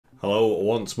Hello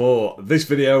once more. This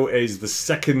video is the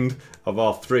second of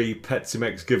our 3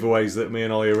 Petsimex giveaways that me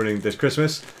and Ollie are running this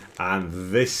Christmas, and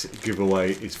this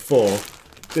giveaway is for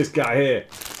this guy here.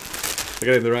 I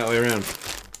got him the right way around.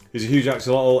 He's a huge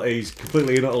axolotl. He's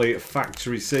completely and utterly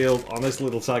factory sealed. On this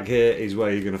little tag here is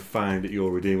where you're going to find your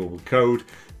redeemable code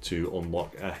to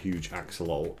unlock a huge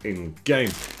axolotl in game.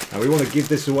 And we want to give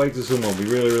this away to someone. We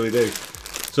really do.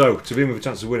 So to be in with a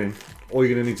chance of winning, all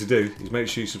you're going to need to do is make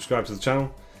sure you subscribe to the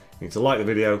channel. You need to like the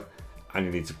video, and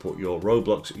you need to put your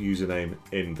Roblox username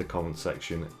in the comment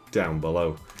section down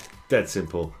below. Dead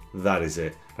simple, that is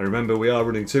it. And remember, we are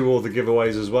running 2 other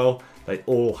giveaways as well. They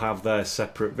all have their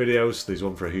separate videos. There's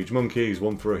one for a huge monkey, there's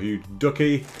one for a huge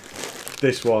ducky.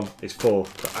 This one is for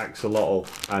the axolotl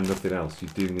and nothing else. You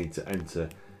do need to enter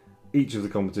each of the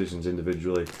competitions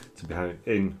individually to be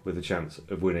in with a chance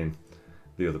of winning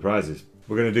the other prizes.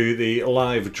 We're going to do the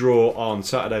live draw on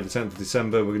Saturday the 10th of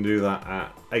December. We're going to do that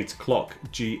at 8 o'clock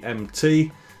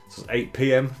GMT. So it's 8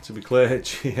 PM to be clear,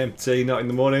 GMT, not in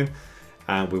the morning.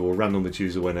 And we will randomly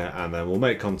choose a winner, and then we'll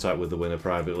make contact with the winner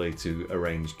privately to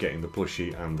arrange getting the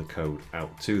plushie and the code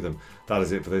out to them. That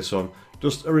is it for this one.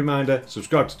 Just a reminder,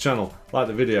 subscribe to the channel, like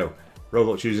the video,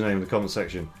 Roblox username in the comment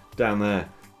section down there.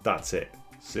 That's it.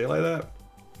 See you later.